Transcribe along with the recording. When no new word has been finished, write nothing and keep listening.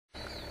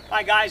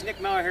Hi guys, Nick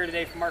Mower here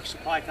today from Mark's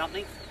Supply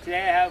Company.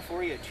 Today I have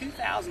for you a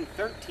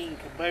 2013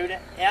 Kubota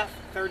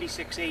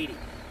F3680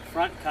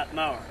 front cut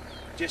mower.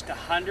 Just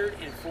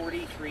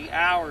 143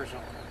 hours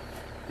on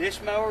it.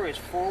 This mower is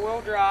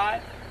 4-wheel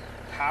drive,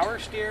 power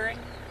steering.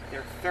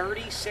 They're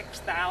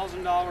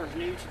 $36,000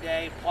 new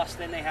today, plus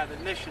then they have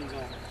emissions on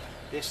it.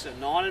 This is a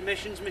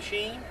non-emissions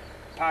machine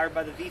powered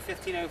by the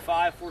V1505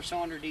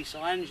 4-cylinder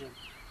diesel engine.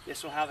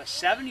 This will have a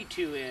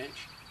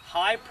 72-inch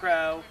high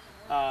pro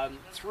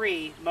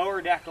 3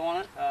 mower deck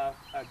on it,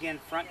 again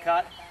front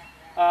cut.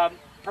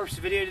 Purpose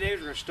of the video today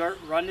is we're going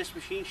to run this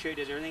machine, show you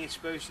does everything it's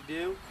supposed to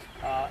do.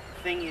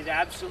 Thing is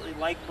absolutely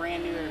like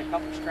brand new. There's a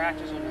couple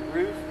scratches on the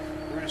roof.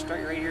 We're going to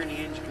start right here in the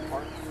engine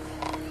compartment.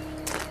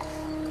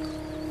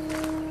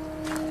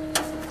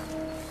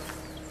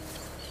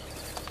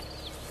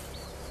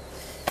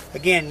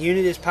 Again,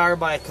 unit is powered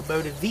by a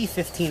Kubota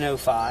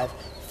V1505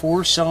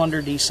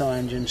 4-cylinder diesel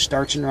engine.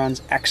 Starts and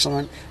runs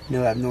excellent.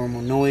 No abnormal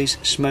noise,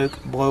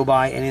 smoke, blow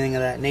by, anything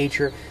of that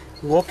nature.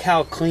 Look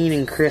how clean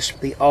and crisp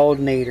the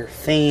alternator,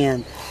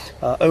 fan,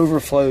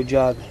 overflow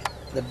jug,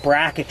 the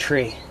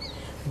bracketry.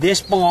 This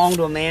belonged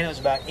to a man that was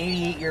about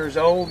 88 years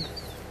old.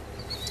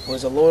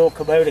 Was a loyal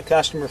Kubota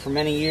customer for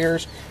many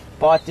years.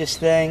 Bought this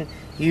thing,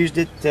 used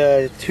it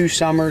 2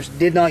 summers.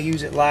 Did not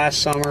use it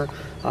last summer.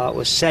 It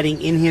was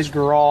setting in his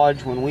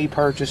garage when we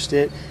purchased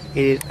it.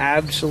 It is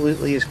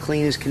absolutely as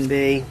clean as can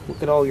be.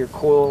 Look at all your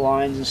coil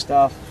lines and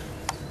stuff.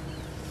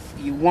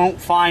 You won't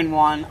find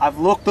one. I've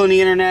looked on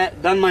the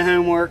internet, done my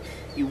homework.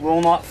 You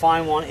will not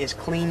find one as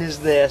clean as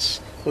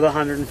this with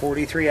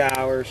 143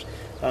 hours.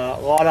 A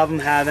lot of them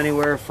have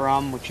anywhere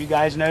from, which you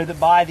guys know that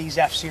buy these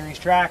F-Series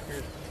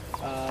tractors,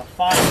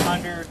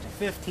 500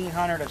 to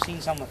 1,500. I've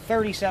seen some with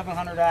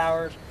 3,700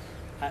 hours.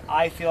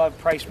 I feel I've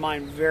priced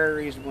mine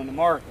very reasonable in the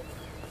market.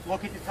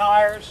 Look at the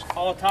tires.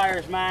 All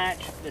tires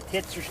match. The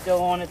tits are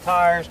still on the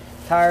tires.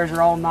 Tires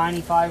are all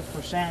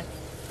 95%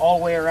 all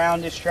the way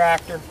around this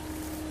tractor.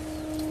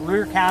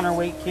 Rear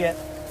counterweight kit.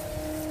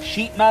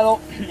 Sheet metal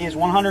is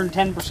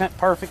 110%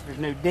 perfect. There's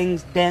no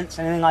dings, dents,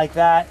 anything like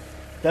that.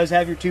 Does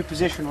have your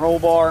 2-position roll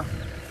bar.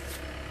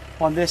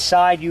 On this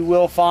side you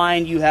will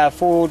find you have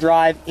 4-wheel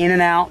drive in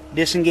and out,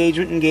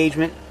 disengagement,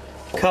 engagement,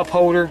 cup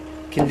holder,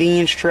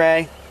 convenience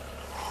tray.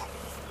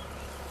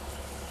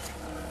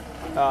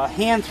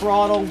 Hand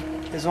throttle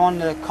is on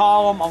the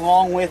column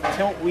along with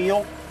tilt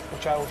wheel,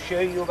 which I will show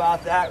you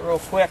about that real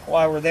quick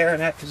while we're there in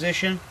that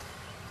position.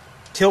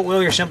 Tilt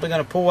wheel you're simply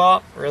going to pull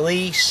up,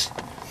 release.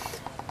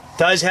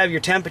 Does have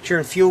your temperature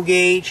and fuel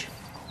gauge,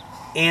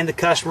 and the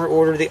customer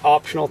ordered the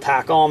optional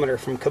tachometer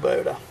from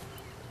Kubota.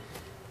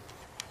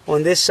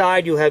 On this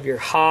side you'll have your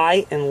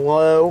high and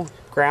low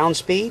ground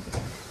speed.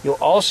 You'll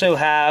also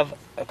have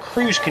a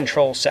cruise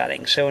control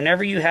setting, so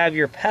whenever you have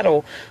your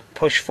pedal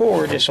push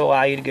forward, this will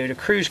allow you to go to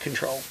cruise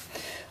control.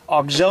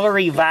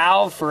 Auxiliary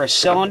valve for a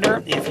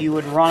cylinder if you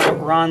would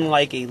run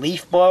like a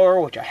leaf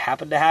blower, which I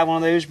happen to have one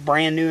of those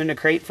brand new in the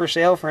crate for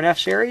sale for an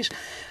F-Series.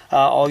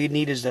 All you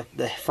need is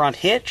the front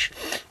hitch.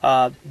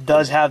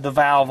 Does have the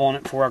valve on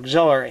it for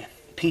auxiliary.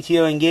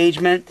 PTO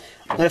engagement,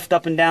 lift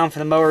up and down for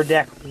the mower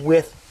deck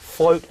with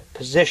float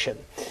position.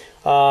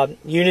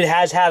 Unit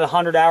has had a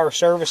 100-hour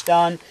service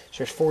done, so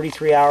there's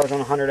 43 hours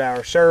on a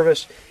 100-hour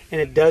service. And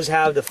it does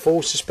have the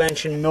full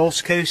suspension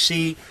Milsco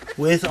seat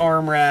with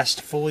armrest,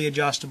 fully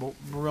adjustable.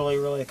 Really,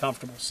 really a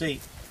comfortable seat.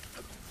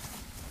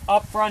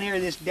 Up front here,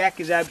 this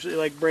deck is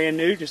absolutely like brand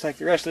new, just like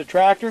the rest of the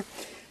tractor.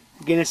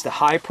 Again, it's the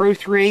High Pro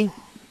 3.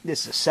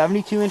 This is a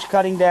 72-inch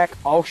cutting deck,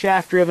 all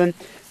shaft driven.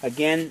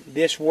 Again,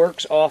 this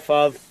works off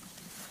of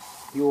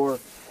your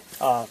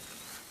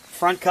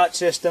front cut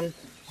system.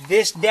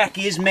 This deck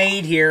is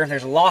made here.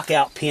 There's a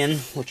lockout pin,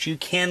 which you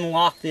can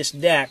lock this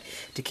deck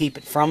to keep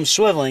it from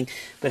swiveling.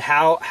 But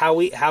how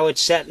it's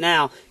set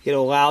now,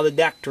 it'll allow the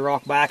deck to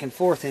rock back and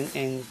forth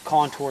and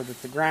contour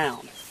with the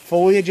ground.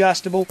 Fully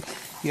adjustable.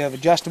 You have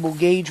adjustable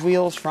gauge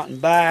wheels, front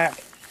and back.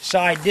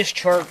 Side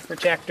discharge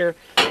protector.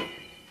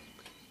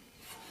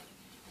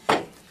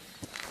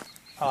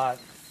 I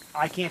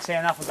can't say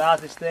enough about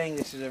this thing.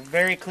 This is a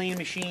very clean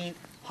machine.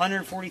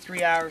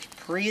 143 hours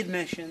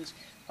pre-admissions.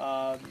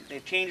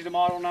 They've changed the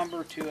model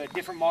number to a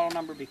different model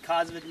number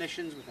because of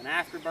admissions with an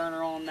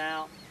afterburner on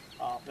now.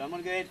 But I'm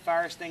going to go ahead and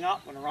fire this thing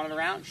up. I'm going to run it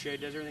around and show you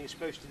it does everything it's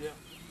supposed to do.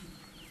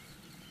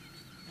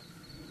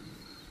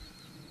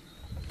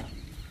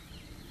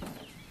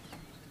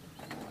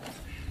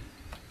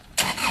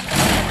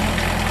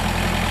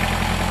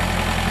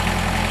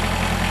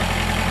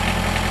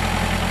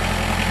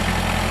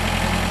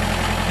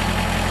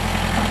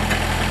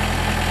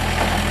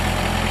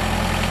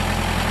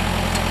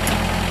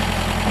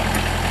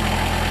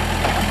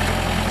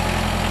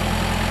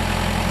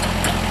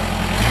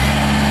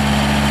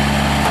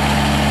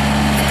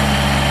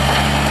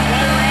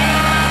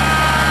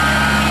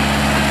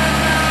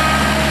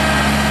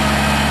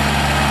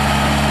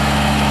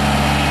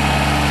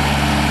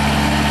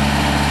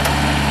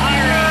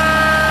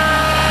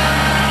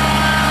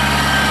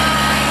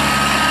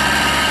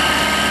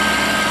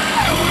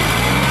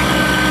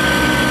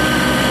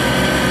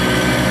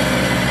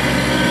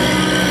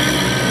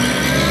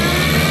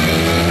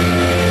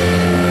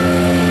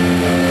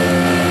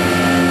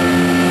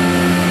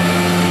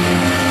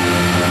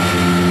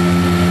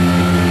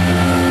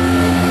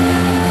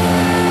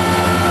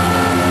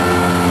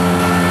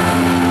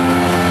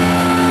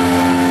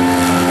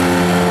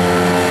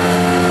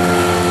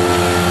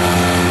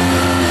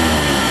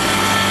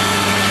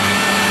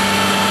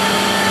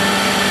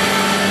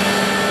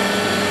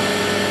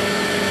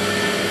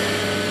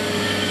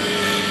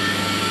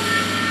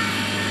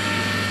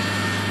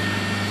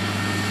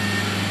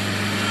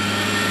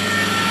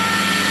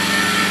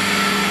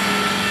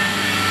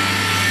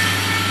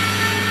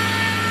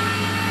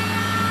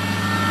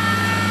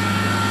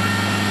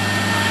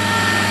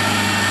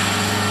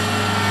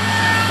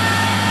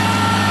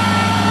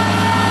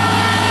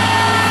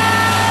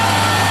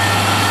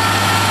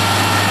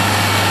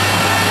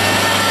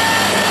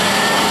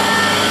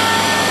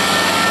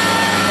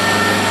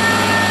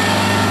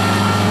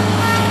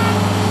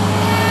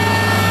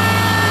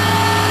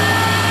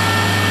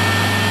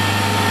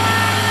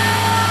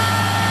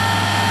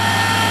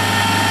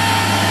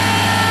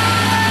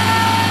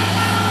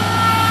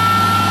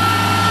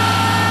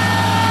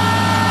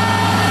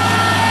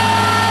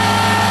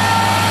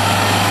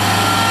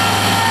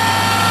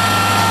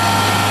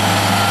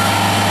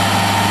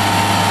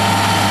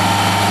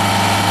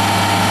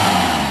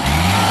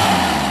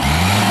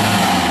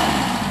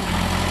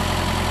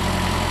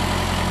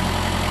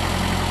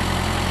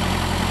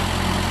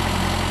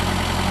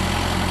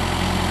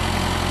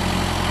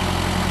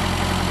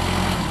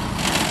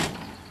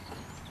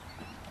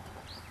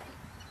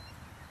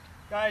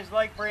 Guys,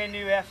 like brand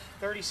new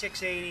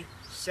F3680,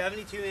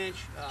 72-inch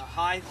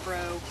high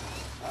pro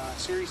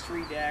Series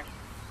 3 deck,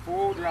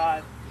 4-wheel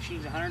drive,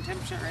 machine's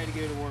 110% ready to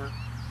go to work,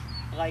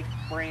 like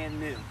brand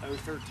new,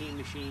 013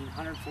 machine,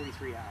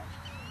 143 hours.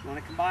 You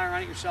want to come by and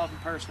run it yourself in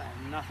person, I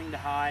have nothing to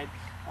hide.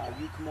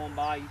 You come on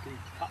by, you can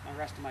cut the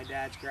rest of my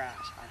dad's grass,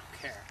 I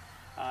don't care.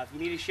 If you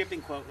need a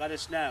shipping quote, let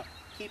us know.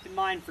 Keep in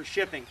mind for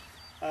shipping,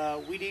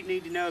 we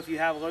need to know if you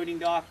have loading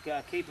dock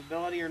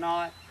capability or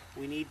not.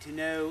 We need to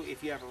know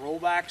if you have a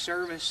rollback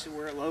service.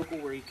 We're local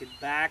where you could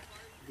back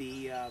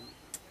the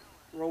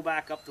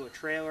rollback up to a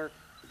trailer,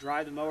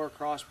 drive the mower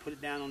across, put it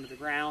down onto the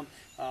ground.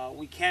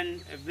 We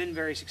have been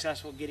very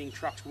successful getting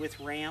trucks with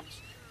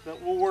ramps,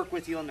 but we'll work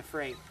with you on the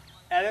freight.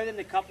 Other than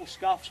the couple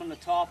scuffs on the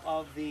top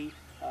of the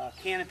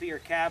canopy or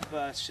cab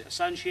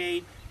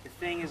sunshade, the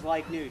thing is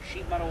like new,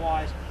 sheet metal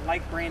wise,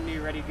 like brand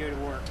new, ready to go to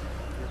work.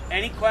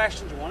 Any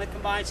questions or want to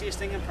come by and see this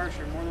thing in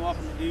person, you're more than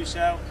welcome to do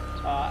so.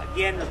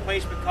 Again,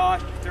 replacement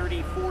cost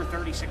 $34,000,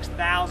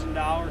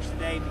 $36,000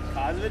 today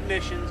because of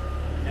admissions.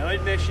 No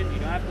admission. You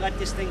don't have to let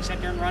this thing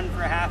sit there and run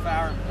for a half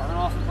hour and burn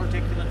off a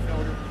particulate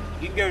filter.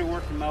 You can go to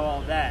work and mow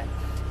all day.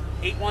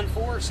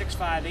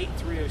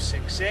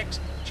 814-658-3066.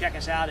 Check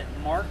us out at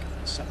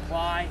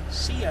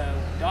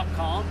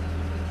marksupplyco.com.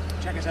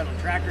 Check us out on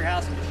Tractor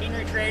House and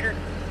Machinery Trader,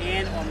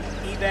 and on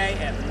eBay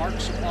at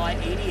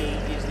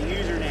marksupply88 is the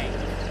username.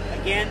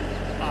 Again,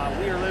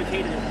 we are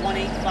located at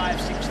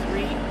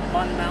 18563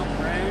 Bun Mountain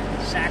Road,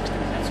 Saxton,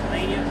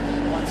 Pennsylvania,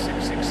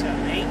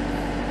 16678.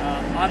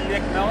 I'm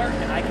Nick Miller,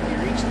 and I can be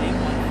reached at